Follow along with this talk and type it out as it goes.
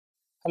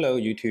Hello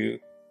YouTube,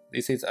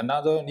 this is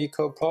another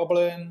LeetCode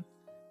problem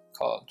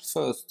called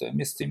first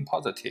missing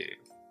positive.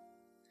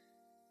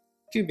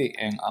 Given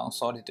an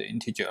unsorted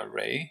integer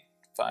array,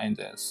 find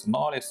the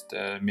smallest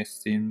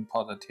missing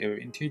positive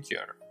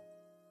integer.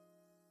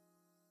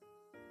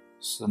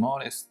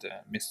 Smallest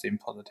missing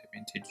positive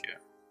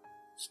integer.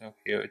 So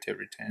here it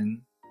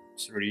returns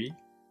 3,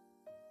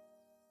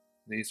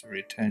 this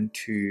return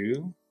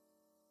 2,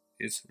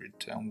 this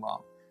return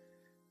 1.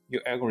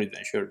 Your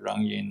algorithm should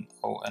run in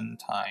on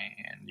time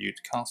and use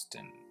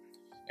constant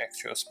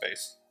actual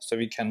space. So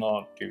we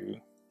cannot do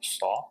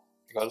sort,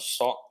 because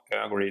sort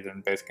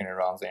algorithm basically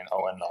runs in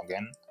on log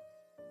n.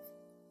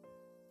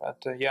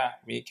 But yeah,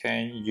 we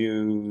can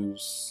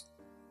use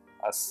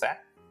a set,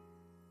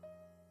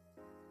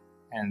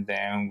 and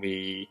then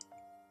we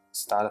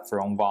start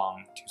from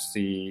 1 to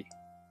see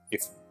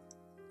if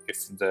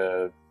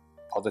the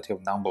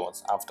positive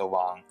numbers after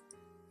 1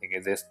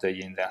 exist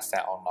in that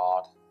set or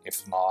not.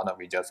 If not,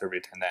 we just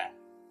return that.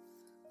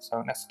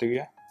 So let's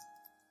do it.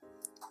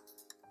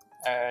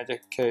 Edge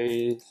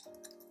case,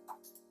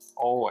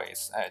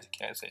 always edge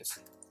cases.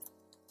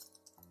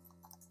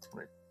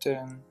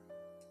 Return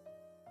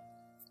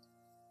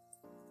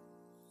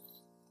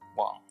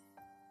 1.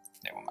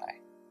 Never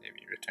mind.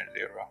 Maybe return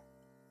 0.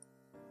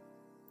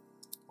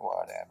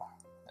 Whatever.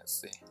 Let's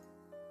see.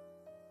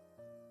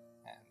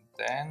 And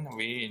then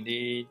we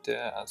need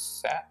a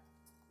set.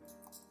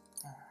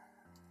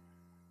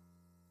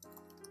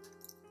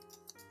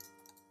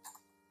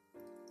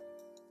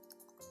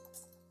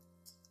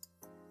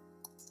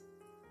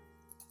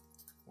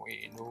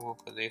 We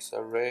loop this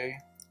array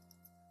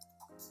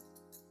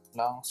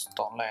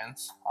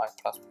long.length I++.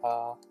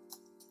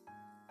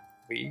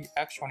 We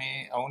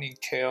actually only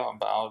care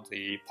about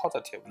the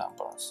positive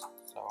numbers,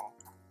 so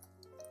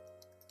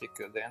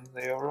bigger than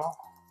 0,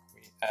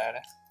 we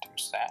add to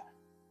set.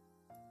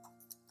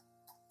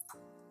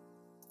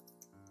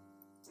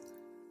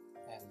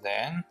 And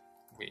then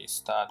we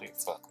start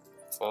with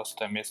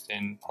first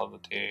missing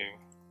positive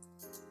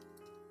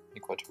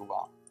equal to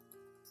 1.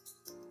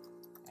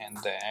 And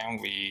then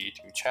we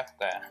to check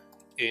that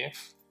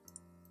if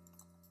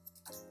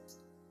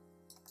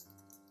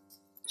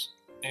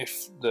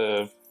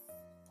the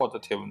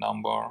positive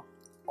number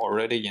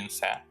already in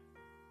set,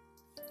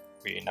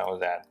 we know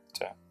that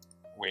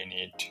we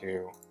need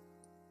to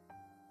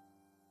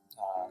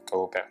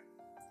go back.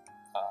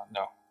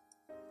 No,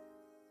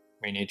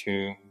 we need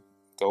to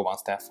go one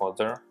step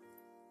further.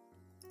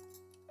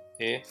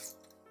 If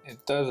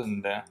it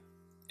doesn't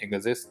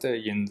exist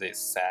in this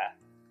set,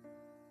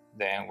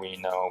 then we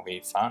know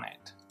we found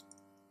it.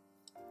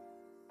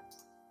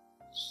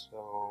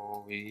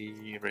 So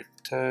we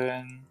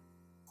return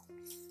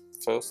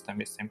first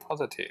missing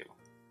positive.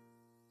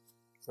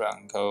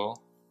 Run code.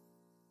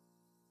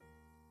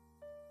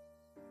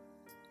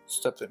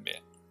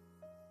 Submit.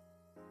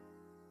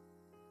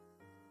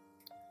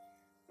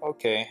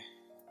 Okay,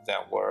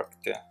 that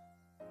worked.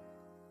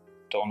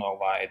 Don't know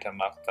why it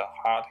marked the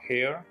heart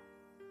here,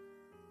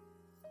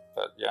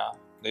 but yeah,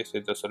 this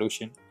is the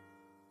solution.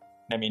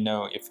 Let me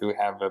know if you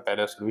have a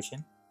better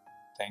solution.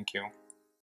 Thank you.